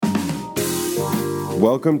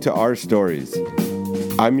Welcome to Our Stories.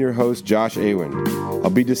 I'm your host, Josh Awin. I'll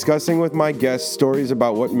be discussing with my guests stories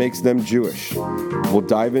about what makes them Jewish. We'll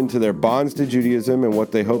dive into their bonds to Judaism and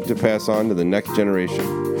what they hope to pass on to the next generation.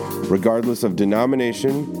 Regardless of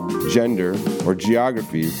denomination, gender, or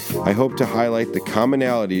geography, I hope to highlight the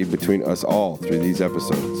commonality between us all through these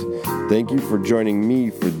episodes. Thank you for joining me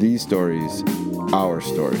for these stories, Our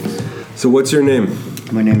Stories. So what's your name?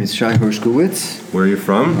 My name is Shai Hershkowitz. Where are you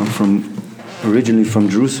from? I'm originally from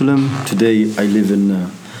Jerusalem. Today I live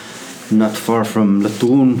in not far from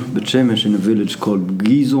Latrun, Bet Shemesh, in a village called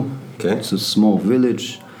Gizo. Okay. It's a small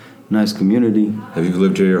village, nice community. Have you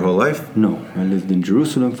lived here your whole life? No, I lived in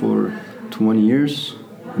Jerusalem for 20 years.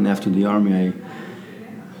 And after the army,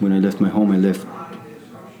 when I left my home, I left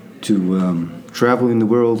to travel in the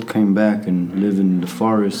world, came back and live in the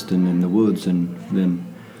forest and in the woods, and then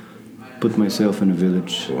put myself in a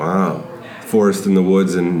village. Wow. Forest in the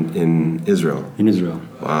woods in Israel? In Israel.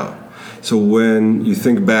 Wow. So when you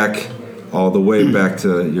think back, all the way back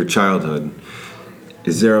to your childhood,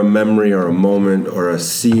 is there a memory or a moment or a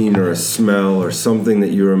scene or a smell or something that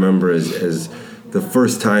you remember as the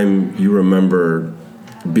first time you remember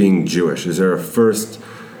being Jewish? Is there a first,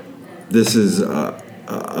 this is a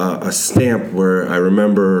stamp where I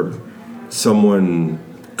remember someone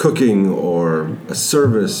cooking or a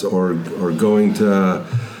service or going to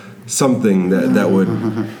something that would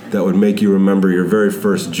make you remember your very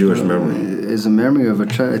first Jewish memory? It's a memory of a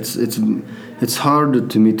child. It's harder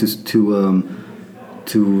to me to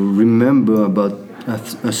remember about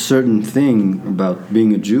a certain thing about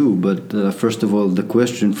being a Jew. But first of all, the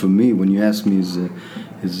question for me when you ask me is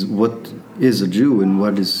what is a Jew and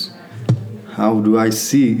how do I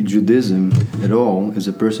see Judaism at all as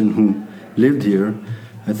a person who lived here?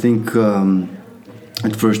 I think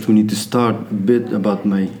at first we need to start a bit about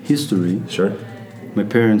my history. Sure. My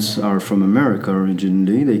parents are from America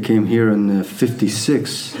originally. They came here in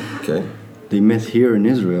 '56. Okay. They met here in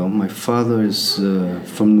Israel. My father is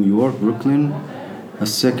from New York, Brooklyn, a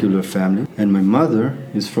secular family. And my mother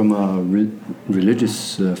is from a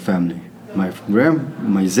religious family. My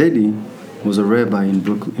Zedi was a rabbi in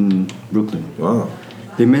Brooklyn. Wow.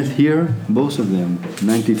 They met here, both of them,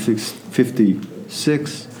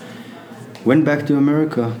 1956. Went back to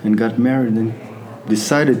America and got married and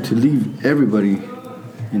decided to leave everybody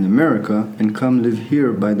in America and come live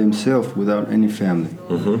here by themselves without any family.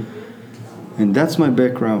 Mm-hmm. And that's my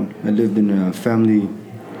background. I lived in a family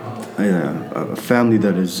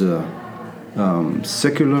that is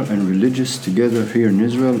secular and religious together here in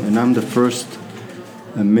Israel, and I'm the first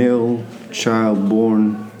male child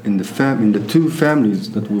born in the two families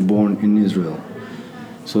that were born in Israel.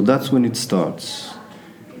 So that's when it starts.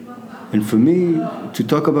 And for me, to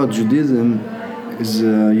talk about Judaism is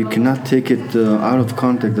you cannot take it out of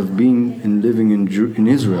context of being and living in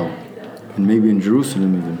Israel, and maybe in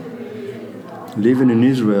Jerusalem even. Living in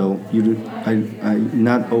Israel, I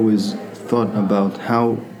not always thought about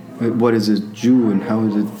what is a Jew and how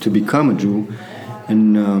is it to become a Jew.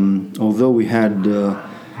 And although we had a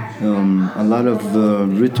lot of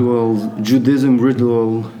Judaism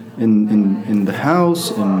ritual in the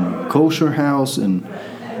house, in kosher house, and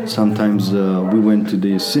sometimes we went to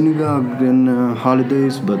the synagogue in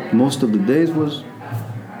holidays, but most of the days was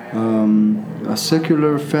a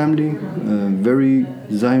secular family, a very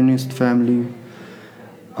Zionist family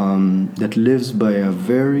that lives by a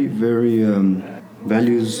very, very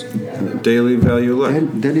values... Daily value life.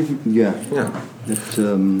 Yeah. That,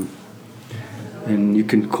 and you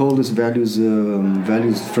can call this values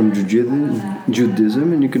from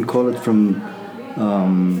Judaism, and you can call it from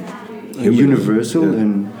universal,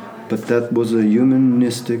 yeah. But that was a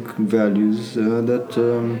humanistic values and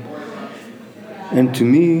to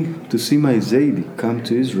me, to see my Zedi come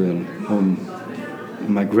to Israel,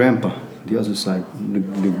 my grandpa, the other side,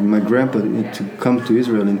 my grandpa to come to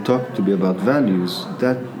Israel and talk to me about values,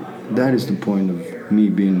 that is the point of me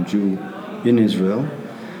being Jew in Israel.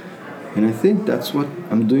 And I think that's what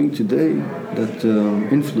I'm doing today that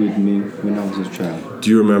influenced me when I was a child. Do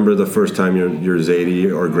you remember the first time your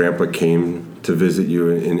Zedi or grandpa came to visit you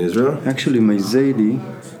in Israel? Actually, my Zedi,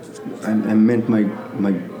 I meant my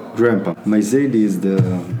grandpa. My Zedi is the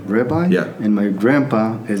rabbi, yeah, and my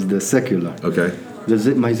grandpa is the secular. Okay.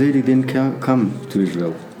 My Zedi didn't come to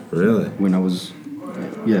Israel. Really? When I was,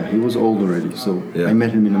 he was old already, so yeah. I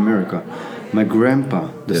met him in America. My grandpa,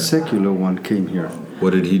 the secular one, came here.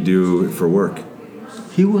 What did he do for work?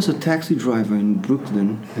 He was a taxi driver in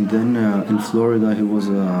Brooklyn, and then in Florida he was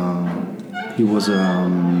a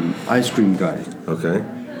ice cream guy. Okay.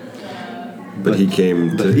 But he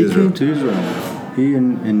came to Israel. He came to Israel. He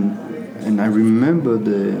and and I remember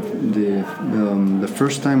the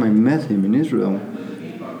first time I met him in Israel,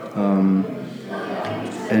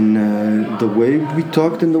 and the way we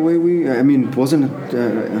talked and the way it wasn't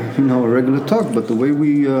a regular talk, but the way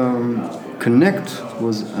we connect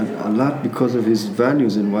was a lot because of his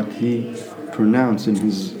values and what he pronounced in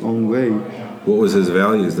his own way. What was his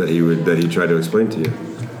values that he tried to explain to you?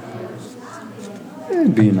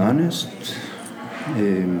 Being honest,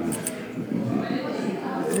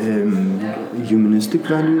 humanistic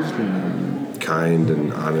values, kind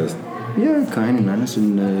and honest. Yeah, kind and honest,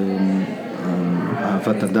 and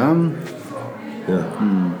ahavat adam. Yeah.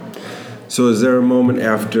 So is there a moment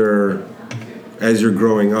after, as you're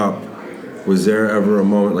growing up, was there ever a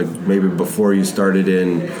moment, like maybe before you started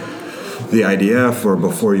in the IDF or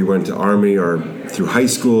before you went to Army or through high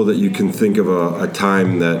school, that you can think of a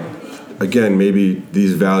time that, again, maybe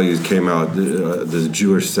these values came out, this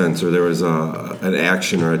Jewish sense, or there was an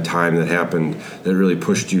action or a time that happened that really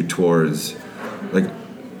pushed you towards, like,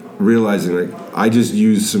 realizing, like, I just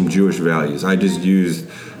used some Jewish values. I just used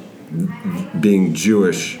being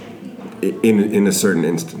Jewish in a certain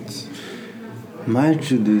instance. My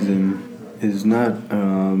Judaism is not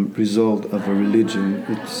a result of a religion.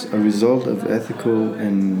 It's a result of ethical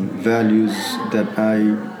and values that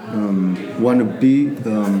I want to be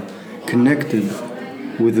connected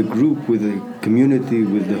with a group, with a community,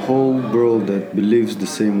 with the whole world that believes the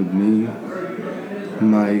same with me.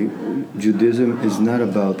 My Judaism is not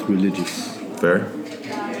about religious. Fair.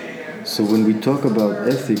 So when we talk about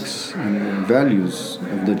ethics and values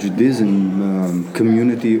of the Judaism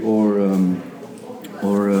community or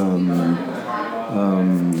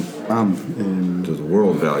the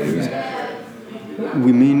world values.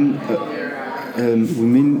 We mean,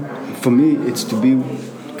 for me, it's to be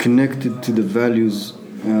connected to the values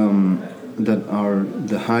that are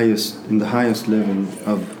the highest level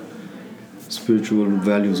of spiritual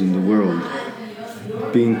values in the world.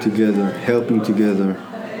 Being together, helping together,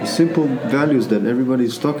 the simple values that everybody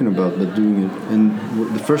is talking about, but doing it. And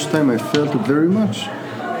the first time I felt it very much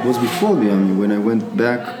was before the army, when I went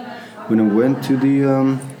to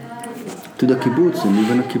the kibbutz, and live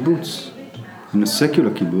in a kibbutz, in a secular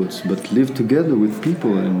kibbutz, but live together with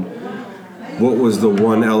people. And what was the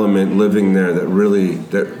one element living there that really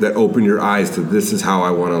that opened your eyes to, this is how I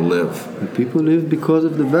want to live? And people live because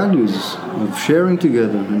of the values of sharing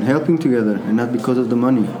together and helping together, and not because of the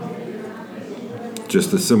money.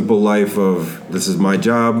 Just a simple life of, this is my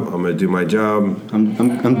job, I'm going to do my job.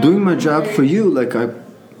 I'm doing my job for you, like I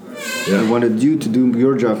wanted you to do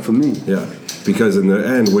your job for me. Yeah, because in the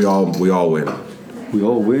end, we all win. We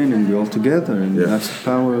all win, and we're all together, and that's the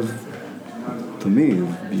power of, for me,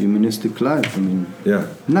 of humanistic life. I mean,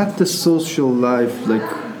 not the social life,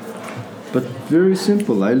 but very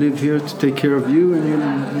simple. I live here to take care of you, and you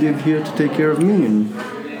live here to take care of me.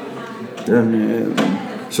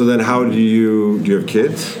 So then how do you have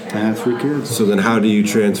kids? I have 3 kids. So then how do you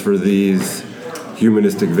transfer these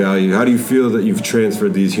humanistic values? How do you feel that you've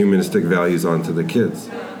transferred these humanistic values onto the kids?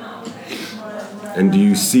 And do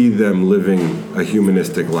you see them living a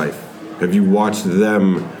humanistic life? Have you watched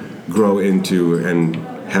them grow into and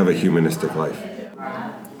have a humanistic life?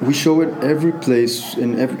 We show it every place,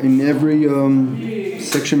 in every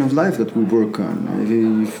section of life that we work on.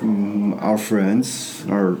 Our friends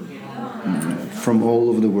are from all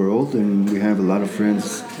over the world, and we have a lot of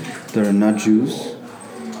friends that are not Jews.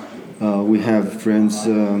 We have friends.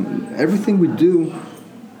 Everything we do,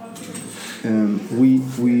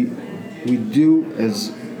 we do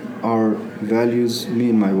as our values. Me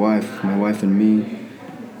and my wife and me,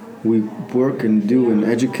 we work and do and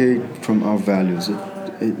educate from our values.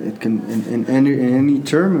 It can in any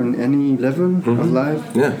term, in any level of life.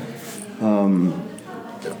 Yeah.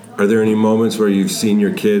 Are there any moments where you've seen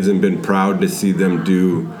your kids and been proud to see them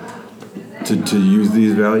to use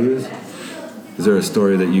these values? Is there a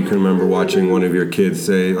story that you can remember watching one of your kids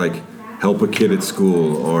say, like, help a kid at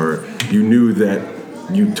school, or you knew that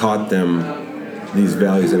you taught them these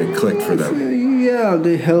values and it clicked for them? Yeah,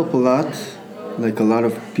 they help a lot, like a lot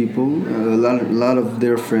of people, a lot of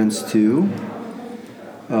their friends too.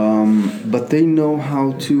 But they know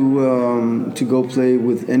how to go play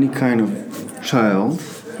with any kind of child.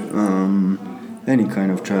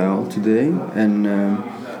 Today, and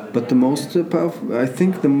but the most powerful, I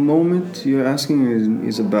think, the moment you're asking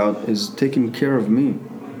is taking care of me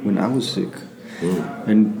when I was sick,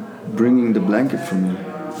 and bringing the blanket for me.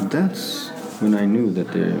 That's when I knew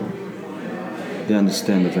that they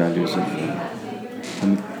understand the values of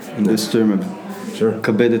in this term of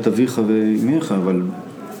kabed et avicha ve'imecha, אבל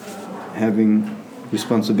having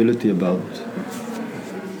responsibility about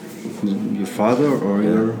your father or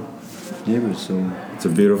your neighbors. So It's a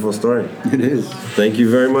beautiful story. it is. Thank you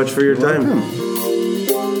very much for your time. Welcome.